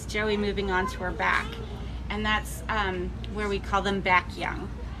see this Joey moving onto her back. And that's where we call them back young.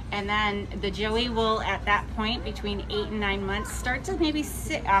 And then the Joey will, at that point, between 8 and 9 months, start to maybe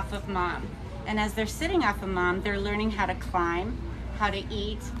sit off of mom. And as they're sitting off of mom, they're learning how to climb, how to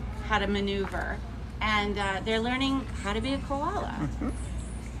eat, how to maneuver. And they're learning how to be a koala.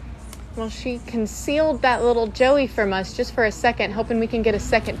 Well, she concealed that little Joey from us just for a second, hoping we can get a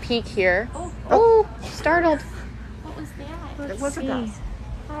second peek here. Oh, startled. What was that? It was a dust.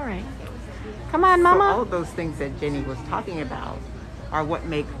 All right. Come on, So all Mama. of those things that Jenny was talking about are what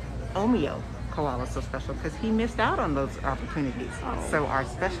make Omeo koala so special, because he missed out on those opportunities. So our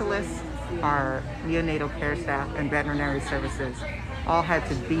specialists, our neonatal care staff, and veterinary services all had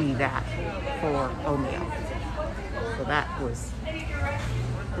to be that for Omeo. So that was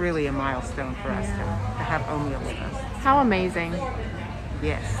really a milestone for us to have Omeo with us. How amazing.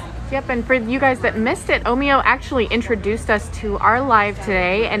 Yes. Yep, and for you guys that missed it, Omeo actually introduced us to our live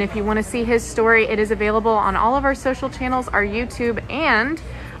today, and if you want to see his story, it is available on all of our social channels, our YouTube, and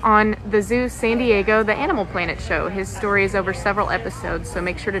on the Zoo San Diego, the Animal Planet show. His story is over several episodes, so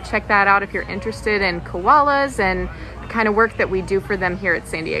make sure to check that out if you're interested in koalas and the kind of work that we do for them here at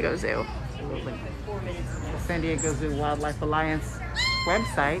San Diego Zoo. Absolutely. The San Diego Zoo Wildlife Alliance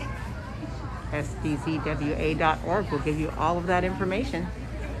website, sdzwa.org, will give you all of that information.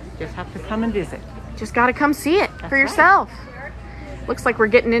 Just have to come and visit. Just got to come see it for yourself. Looks like we're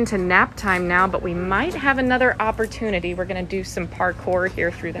getting into nap time now, but we might have another opportunity. We're going to do some parkour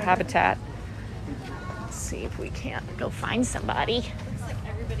here through the habitat. Let's see if we can't go find somebody. Looks like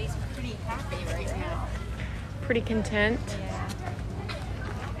everybody's pretty happy right now. Pretty content.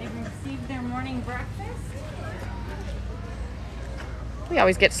 They received their morning breakfast. We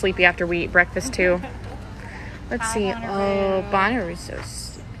always get sleepy after we eat breakfast too. Let's Hi, see. Bonnaroo. Oh, Bonnaroo's so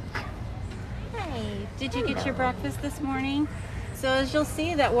sleepy. Hey, did you get your breakfast this morning? So as you'll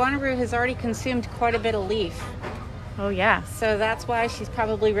see, that Wanneroo has already consumed quite a bit of leaf. Oh yeah. So that's why she's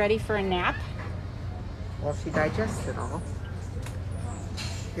probably ready for a nap. Well, she digests it all.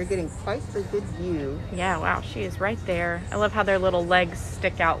 You're getting quite a good view. Yeah, wow, she is right there. I love how their little legs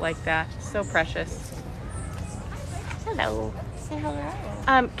stick out like that. So precious. Hello. Say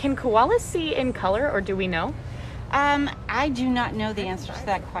hello. Can koalas see in color, or do we know? I do not know the answer to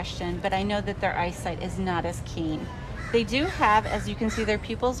that question, but I know that their eyesight is not as keen. They do have, as you can see, their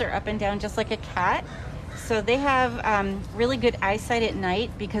pupils are up and down just like a cat. So they have really good eyesight at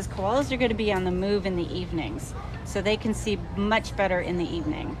night because koalas are going to be on the move in the evenings. So they can see much better in the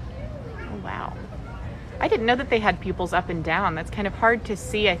evening. Oh, wow. I didn't know that they had pupils up and down. That's kind of hard to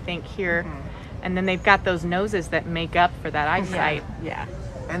see, I think, here. And then they've got those noses that make up for that eyesight. Yeah.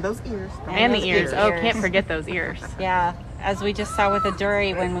 And those ears. And the those ears. Oh, ears. can't forget those ears. Yeah. As we just saw with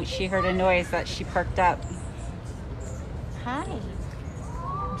Adori when she heard a noise that she perked up. Hi.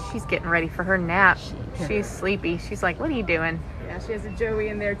 She's getting ready for her nap. She's sleepy. She's like, what are you doing? Yeah, she has a Joey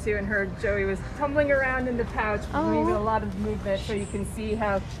in there too, and her Joey was tumbling around in the pouch, making a lot of movement. So you can see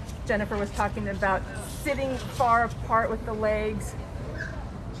how Jennifer was talking about sitting far apart with the legs.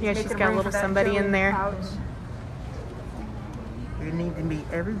 Yeah, she's making got a room little for that somebody Joey in there. pouch. You need to be,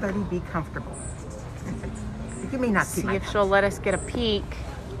 everybody be comfortable. You may not see See my if she'll let us get a peek.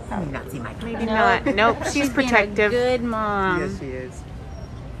 You may not see my Maybe not. Nope, she's being protective. a good mom. Yes, she is.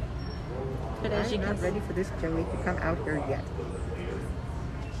 But as you I'm can not see, ready for this Joey to come out here yet.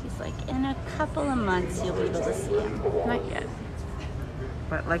 she's like, in a couple of months you'll be able to see him. Not yet.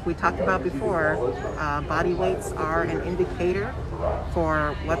 But like we talked about before, body weights are an indicator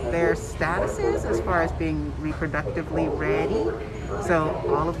for what their status is as far as being reproductively ready. So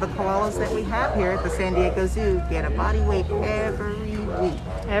all of the koalas that we have here at the San Diego Zoo get a body weight every week.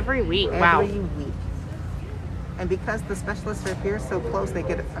 Every week. Wow. Every week. And because the specialists are here so close, they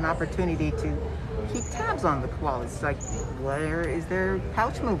get an opportunity to keep tabs on the koalas. Like, where is their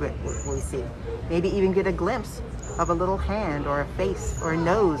pouch movement we see? Maybe even get a glimpse of a little hand or a face or a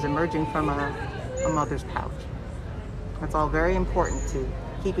nose emerging from a mother's pouch. That's all very important to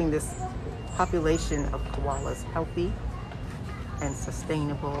keeping this population of koalas healthy and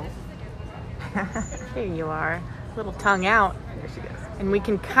sustainable. There you are, little tongue out. There she goes. And we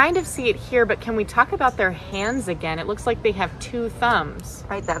can kind of see it here, but can we talk about their hands again? It looks like they have 2 thumbs.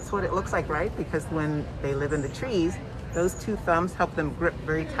 Right, that's what it looks like, right? Because when they live in the trees, those 2 thumbs help them grip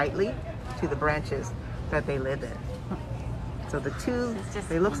very tightly to the branches that they live in. So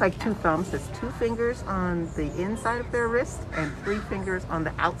it looks like 2 thumbs. There's 2 fingers on the inside of their wrist and 3 fingers on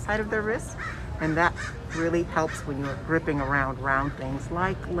the outside of their wrist. And that really helps when you're gripping around round things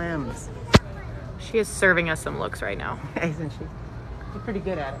like limbs. She is serving us some looks right now. Isn't she? She's pretty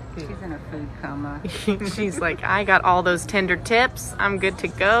good at it, too. She's in a food coma. She's like, I got all those tender tips. I'm good to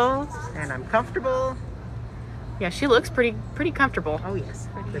go. And I'm comfortable. Yeah, she looks pretty comfortable. Oh, yes.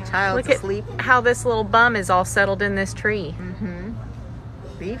 The child's Look asleep. at how this little bum is all settled in this tree. Mm-hmm.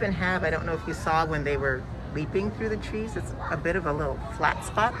 They even have, I don't know if you saw when they were leaping through the trees, it's a bit of a little flat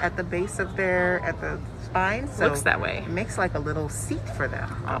spot at the base of at the spine. So Looks that way. It makes like a little seat for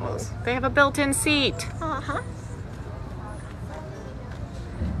them, almost. They have a built-in seat. Uh-huh.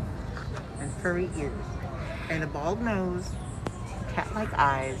 And furry ears. And a bald nose. Cat-like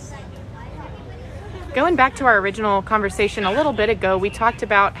eyes. Going back to our original conversation a little bit ago, we talked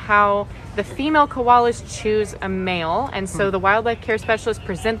about how the female koalas choose a male, and so the wildlife care specialists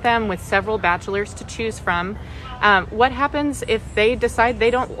present them with several bachelors to choose from. What happens if they decide they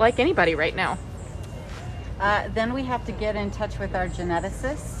don't like anybody right now? Then we have to get in touch with our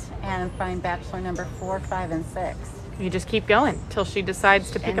geneticists and find bachelor number 4, 5, and 6. You just keep going till she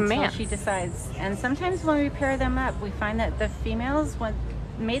decides to pick a man. Until she decides. And sometimes when we pair them up, we find that the females, when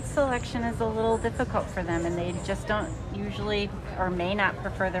mate selection is a little difficult for them, and they just don't usually or may not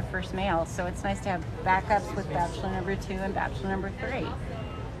prefer their first male. So it's nice to have backups with bachelor number 2 and bachelor number 3.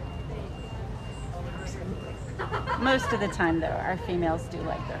 Most of the time, though, our females do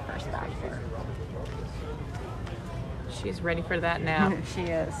like their first bachelor. She's ready for that nap. She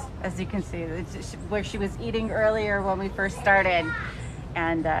is, as you can see, it's where she was eating earlier when we first started,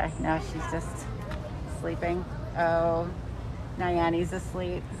 and now she's just sleeping. Oh, Nayani's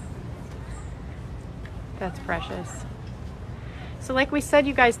asleep. That's precious. So like we said,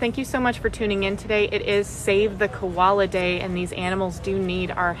 you guys, thank you so much for tuning in today. It is Save the Koala Day, and these animals do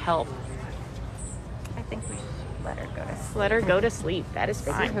need our help. I think we should let her go to sleep. Let her go to sleep. That is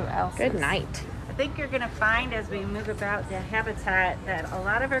fine. Who else Good is- night. I think you're going to find as we move about the habitat that a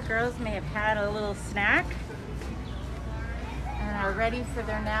lot of our girls may have had a little snack and are ready for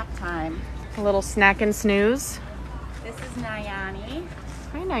their nap time. A little snack and snooze. This is Nayani.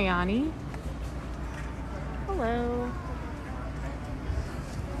 Hi, Nayani. Hello.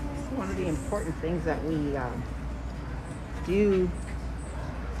 One of the important things that we do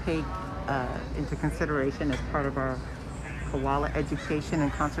take into consideration as part of our koala education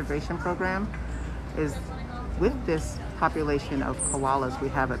and conservation program is with this population of koalas we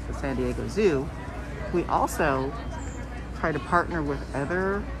have at the San Diego Zoo, we also try to partner with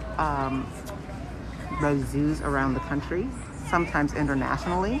other zoos around the country, sometimes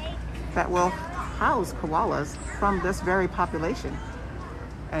internationally, that will house koalas from this very population.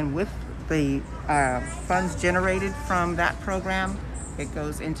 And with the funds generated from that program, it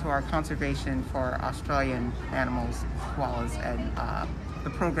goes into our conservation for Australian animals, koalas, and the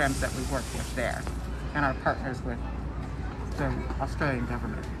programs that we work with there, and our partners with the Australian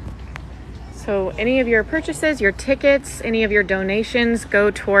government. So any of your purchases, your tickets, any of your donations go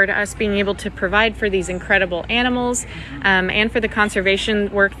toward us being able to provide for these incredible animals and for the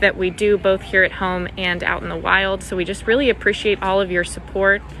conservation work that we do both here at home and out in the wild. So we just really appreciate all of your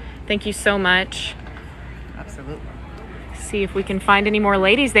support. Thank you so much. Absolutely. See if we can find any more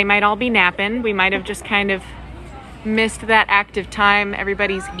ladies. They might all be napping. We might have just kind of missed that active time.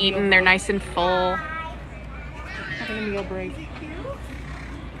 Everybody's eaten. They're nice and full. Having a meal break.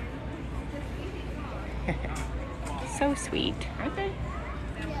 So sweet. Aren't they?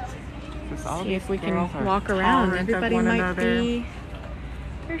 See if we can walk around. Everybody might be.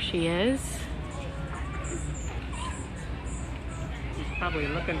 There she is. She's probably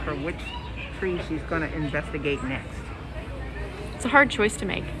looking for which tree she's going to investigate next. It's a hard choice to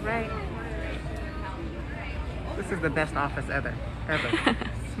make. Right. This is the best office ever.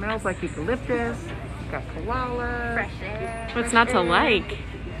 Smells like eucalyptus. Got koala. Fresh air. What's not to like?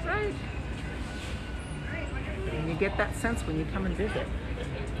 Right. And you get that sense when you come and visit.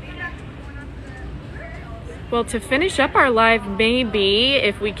 Well, to finish up our live, maybe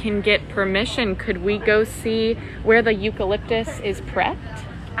if we can get permission, could we go see where the eucalyptus is prepped?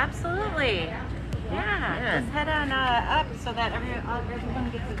 Absolutely. Yeah. Just head on up so that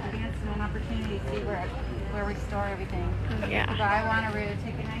everyone gets a chance and an opportunity to see where we store everything. Yeah. Bye, Wanneroo.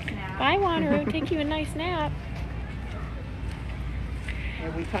 Take a nice nap. Bye, Wanneroo. Take you a nice nap.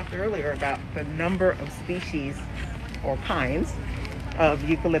 And we talked earlier about the number of species or kinds of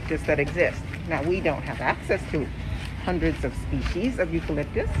eucalyptus that exist. Now, we don't have access to hundreds of species of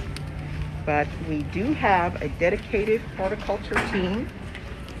eucalyptus, but we do have a dedicated horticulture team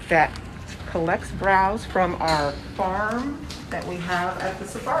that collects browse from our farm that we have at the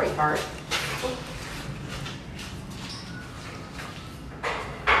safari park.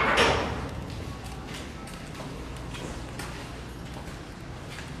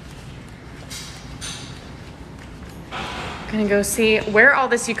 Gonna go see where all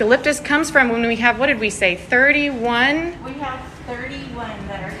this eucalyptus comes from when we have, what did we say, 31? We have 31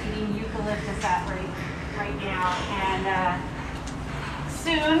 that are eating eucalyptus right now, and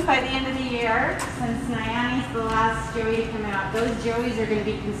soon, by the end of the year, since Nayani's the last joey to come out, those joeys are going to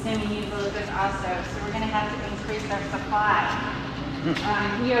be consuming eucalyptus also, so we're going to have to increase our supply.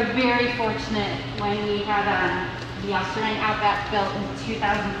 We are very fortunate when we had the Australian Outback built in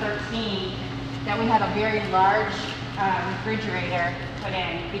 2013 that we had a very large refrigerator put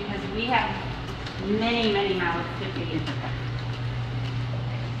in, because we have many mouths to feed.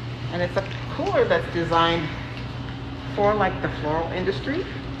 And it's a cooler that's designed for like the floral industry.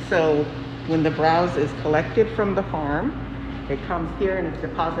 So when the browse is collected from the farm, it comes here and it's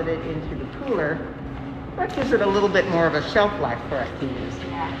deposited into the cooler. That gives it a little bit more of a shelf life for us to use.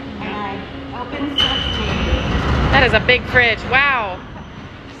 Yeah, and I open sesame. That is a big fridge. Wow.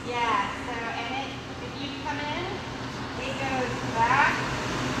 Yeah, so if you come in, it goes back,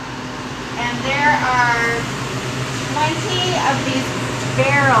 and there are 20 of these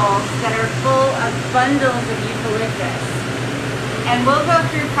barrels that are full of bundles of eucalyptus. And we'll go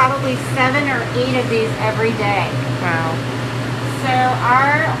through probably 7 or 8 of these every day. Wow. So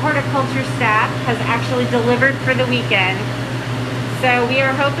our horticulture staff has actually delivered for the weekend. So we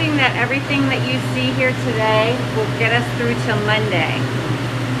are hoping that everything that you see here today will get us through till Monday.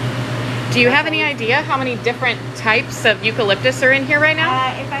 Do you have any idea how many different types of eucalyptus are in here right now?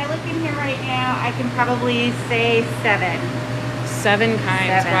 If I look in here right now, I can probably say 7. 7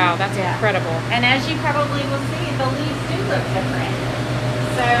 kinds. 7. Wow, that's Yeah. incredible. And as you probably will see, the leaves do look different.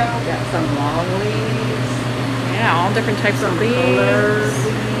 So Got some long leaves, Yeah, all different types some of color leaves.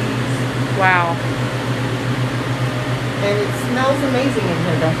 leaves. Wow. And it smells amazing in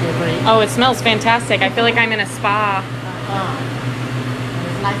here, don't you agree? Oh, it smells fantastic. I feel like I'm in a spa. And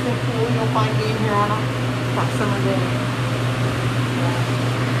it's nice and cool. You'll find being here on a hot summer day.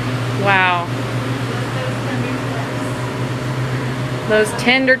 Wow. Those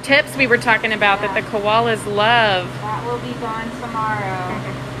tender tips we were talking about that the koalas love. that will be gone tomorrow.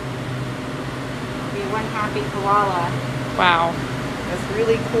 Be one happy koala. Wow. It's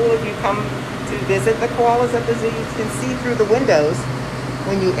really cool if you come to visit the koalas at the zoo. You can see through the windows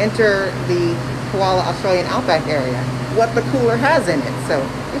when you enter the Koala Australian Outback area what the cooler has in it, so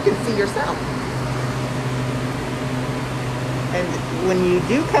you can see yourself. And when you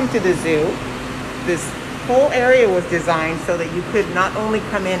do come to the zoo, this whole area was designed so that you could not only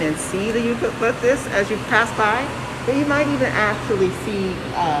come in and see the eucalyptus as you pass by, but you might even actually see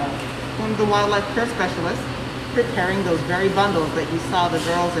one of the wildlife care specialists preparing those very bundles that you saw the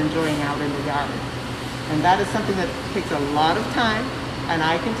girls enjoying out in the yard. And that is something that takes a lot of time, and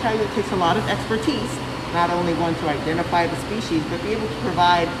I can tell you it takes a lot of expertise, not only one to identify the species, but be able to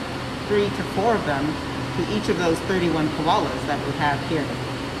provide 3 to 4 of them to each of those 31 koalas that we have here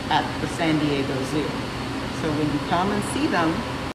at the San Diego Zoo. So when you come and see them,